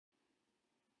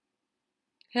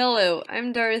Hello,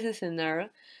 I'm Doris Esenarro.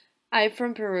 I'm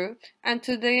from Peru, and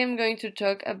today I'm going to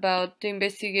talk about the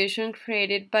investigation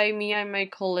created by me and my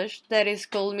college that is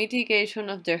called Mitigation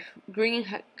of the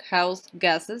Greenhouse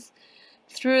Gases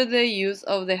through the use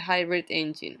of the hybrid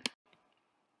engine.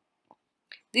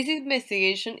 This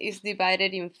investigation is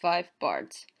divided in 5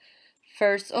 parts.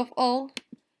 First of all,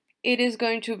 it is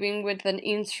going to begin with an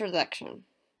introduction,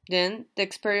 then the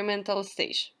experimental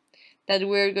stage, that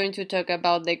we're going to talk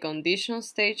about the condition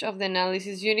stage of the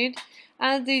analysis unit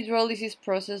and the hydrolysis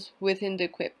process within the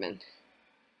equipment.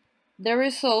 The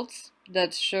results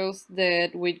that shows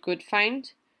that we could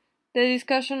find, the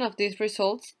discussion of these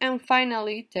results, and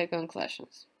finally the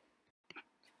conclusions.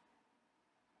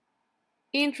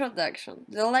 Introduction.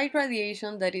 The light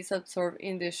radiation that is absorbed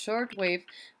in the short wave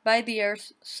by the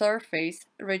Earth's surface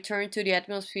returns to the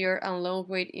atmosphere, and long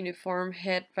wave uniform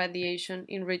heat radiation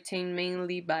is retained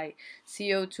mainly by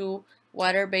CO2,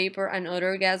 water vapor, and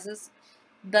other gases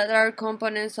that are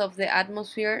components of the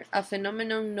atmosphere, a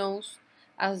phenomenon known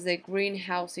as the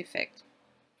greenhouse effect.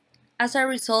 As a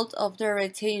result of the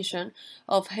retention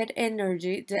of heat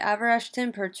energy, the average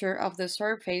temperature of the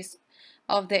surface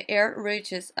of the air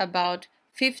reaches about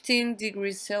 15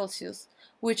 degrees Celsius,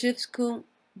 which is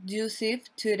conducive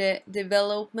to the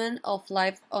development of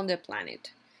life on the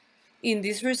planet. In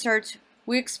this research,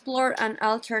 we explore an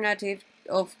alternative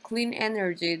of clean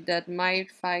energy that might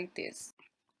fight this.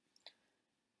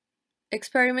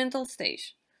 Experimental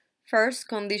stage. First,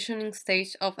 conditioning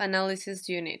stage of analysis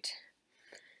unit.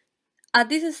 At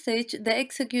this stage, the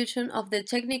execution of the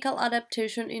technical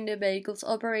adaptation in the vehicle's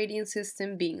operating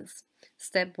system begins.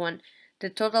 Step 1. The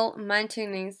total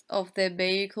maintenance of the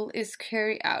vehicle is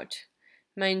carried out.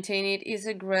 Maintain it is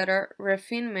a greater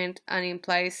refinement and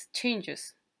implies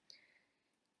changes.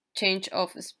 Change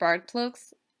of spark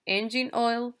plugs, engine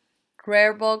oil,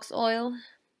 gearbox oil,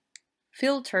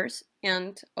 filters,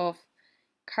 and of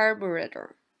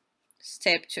carburetor.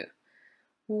 Step 2.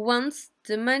 Once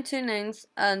the maintenance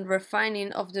and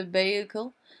refining of the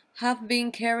vehicle have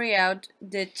been carried out,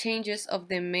 the changes of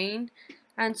the main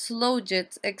and slow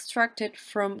jets extracted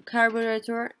from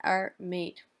carburetor are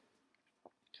made,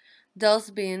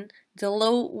 thus being the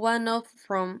low one-off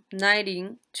from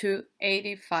 90 to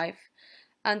 85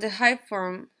 and the high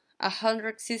from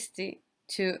 160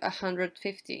 to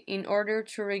 150 in order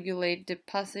to regulate the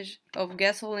passage of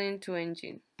gasoline to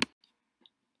engine.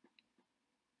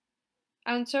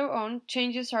 And so on,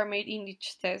 changes are made in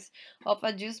each test of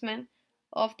adjustment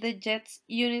of the jet's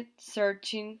unit,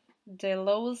 searching the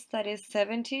lowest, that is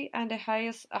 70, and the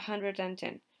highest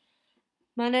 110,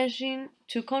 managing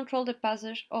to control the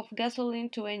passage of gasoline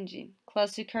to engine.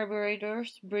 Classic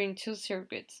carburetors bring two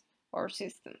circuits or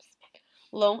systems,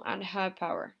 low and high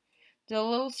power. The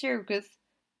low circuit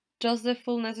does the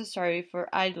full necessary for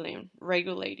idling,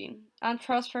 regulating, and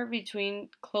transfer between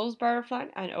closed butterfly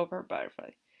and open butterfly.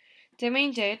 The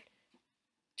main jet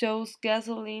chose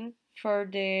gasoline for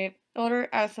the other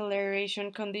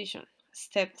acceleration condition.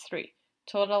 Step 3.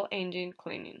 Total engine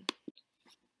cleaning.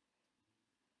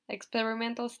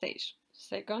 Experimental stage.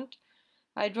 Second,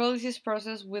 hydrolysis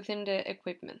process within the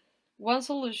equipment. One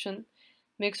solution,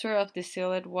 mixture of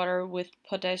distilled water with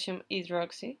potassium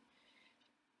hydroxide,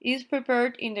 is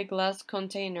prepared in the glass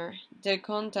container. The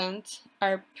contents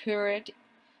are poured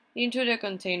into the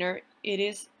container. It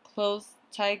is closed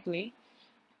tightly,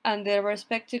 and the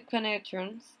respective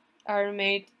connections are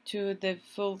made to the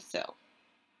fuel cell.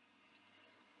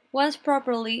 Once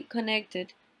properly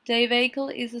connected, the vehicle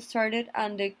is started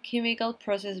and the chemical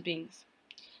process begins.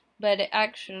 By the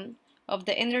action of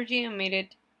the energy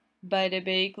emitted by the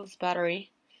vehicle's battery,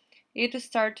 it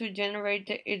starts to generate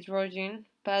the hydrogen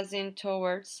passing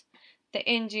towards the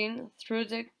engine through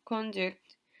the conduit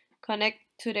connected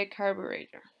to the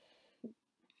carburetor.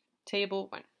 Table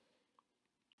 1.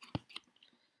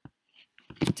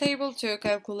 Table 2,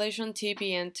 calculation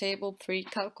TP, and Table 3,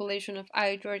 calculation of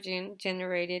hydrogen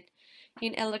generated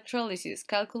in electrolysis,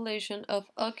 calculation of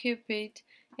occupied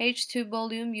H2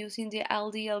 volume using the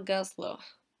ideal gas law,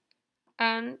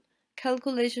 and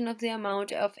calculation of the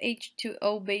amount of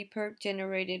H2O vapor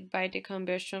generated by the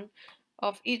combustion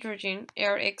of hydrogen.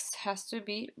 Rx has to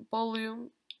be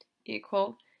volume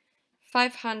equal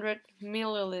 500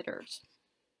 milliliters.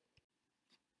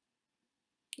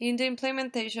 In the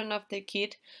implementation of the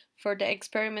kit for the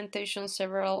experimentation,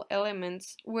 several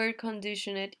elements were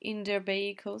conditioned in the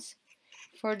vehicles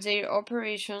for their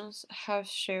operations, have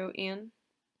shown in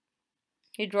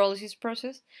hydrolysis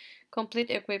process, complete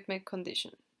equipment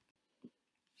condition.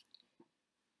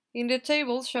 In the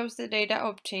table shows the data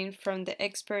obtained from the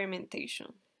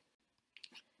experimentation.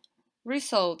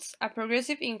 Results: a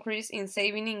progressive increase in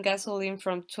saving in gasoline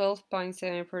from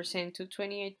 12.7% to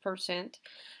 28%,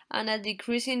 and a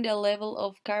decrease in the level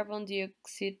of carbon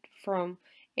dioxide from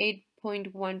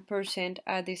 8.1%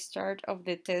 at the start of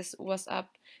the test was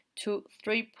up to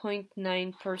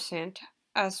 3.9%,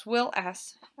 as well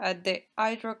as at the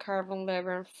hydrocarbon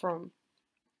level from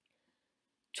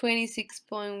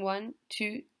 26.1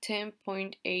 to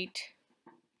 10.8.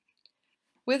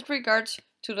 With regards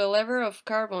to the level of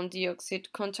carbon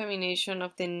dioxide contamination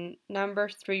of the number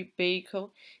 3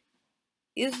 vehicle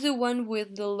is the one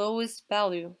with the lowest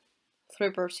value,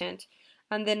 3%,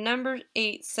 and the number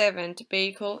 7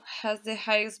 vehicle has the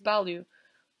highest value,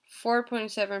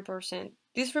 4.7%.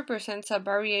 This represents a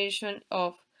variation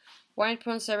of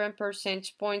 1.7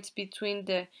 percentage points between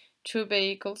the two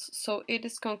vehicles, so it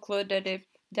is concluded that the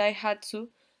Daihatsu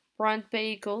brand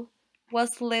vehicle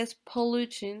was less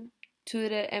polluting to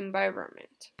the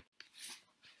environment.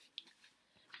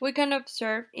 We can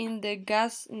observe in the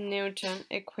gas-Newton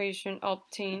equation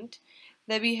obtained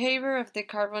the behavior of the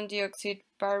carbon dioxide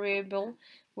variable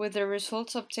with the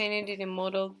results obtained in the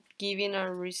model giving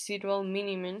a residual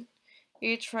minimum.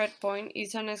 Each red point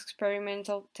is an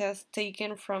experimental test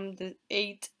taken from the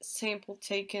 8 samples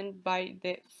taken by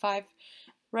the 5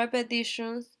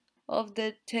 repetitions of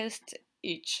the test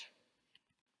each.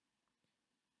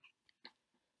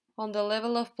 On the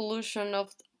level of pollution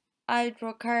of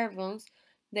hydrocarbons,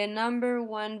 the number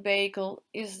 1 vehicle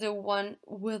is the one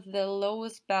with the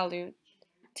lowest value,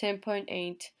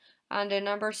 10.8, and the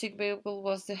number 6 vehicle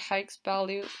was the highest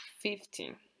value,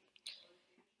 15.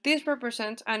 This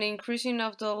represents an increasing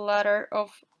of the latter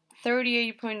of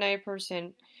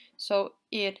 38.9%, so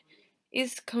it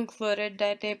is concluded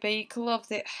that the vehicle of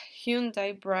the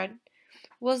Hyundai brand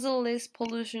was the least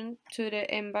pollution to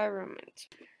the environment.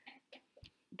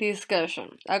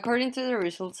 Discussion. According to the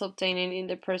results obtained in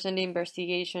the present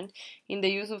investigation, in the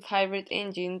use of hybrid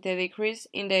engine, the decrease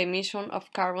in the emission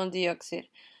of carbon dioxide,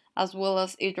 as well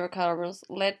as hydrocarbons,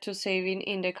 led to saving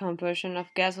in the combustion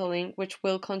of gasoline, which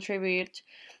will contribute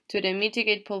to the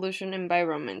mitigate pollution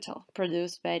environmental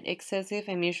produced by excessive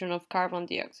emission of carbon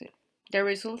dioxide. The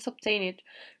results obtained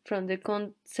from the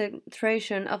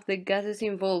concentration of the gases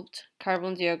involved,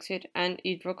 carbon dioxide and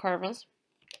hydrocarbons,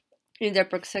 in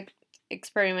the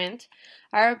experiment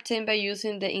are obtained by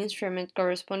using the instrument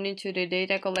corresponding to the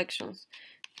data collections,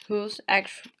 whose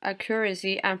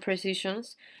accuracy and precision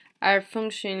are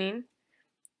functioning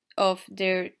of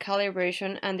their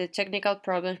calibration and the technical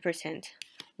problems present,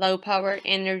 low power,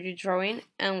 energy drawing,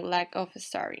 and lack of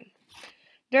starting.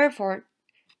 Therefore,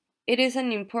 it is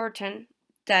important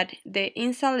that the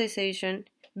installation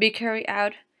be carried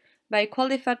out by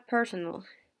qualified personnel,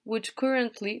 which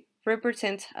currently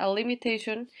represents a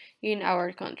limitation in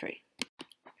our country.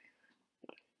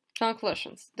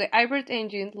 Conclusions. The hybrid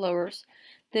engine lowers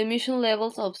the emission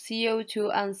levels of CO2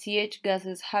 and CH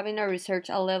gases, having a research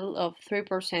a level of 3%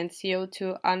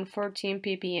 CO2 and 14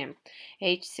 ppm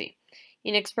HC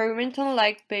in experimental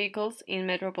light vehicles in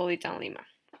metropolitan Lima,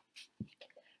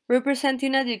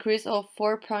 representing a decrease of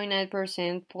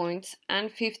 4.9% points and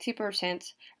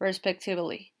 50%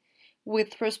 respectively,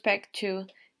 with respect to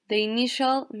the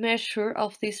initial measure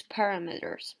of these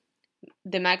parameters.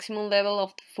 The maximum level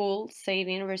of full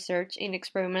saving research in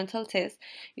experimental tests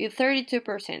is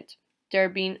 32%, there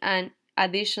being an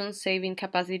additional saving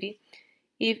capacity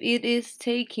if it is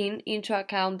taken into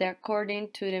account that according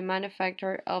to the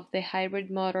manufacturer of the hybrid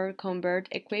motor convert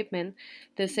equipment,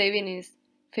 the saving is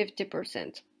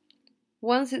 50%.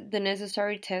 Once the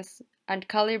necessary tests and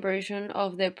calibration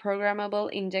of the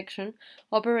programmable injection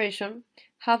operation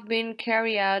have been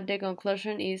carried out, the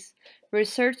conclusion is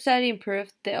research that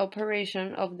improved the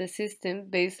operation of the system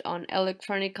based on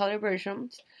electronic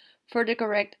calibrations for the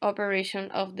correct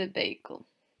operation of the vehicle.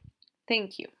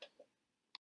 Thank you.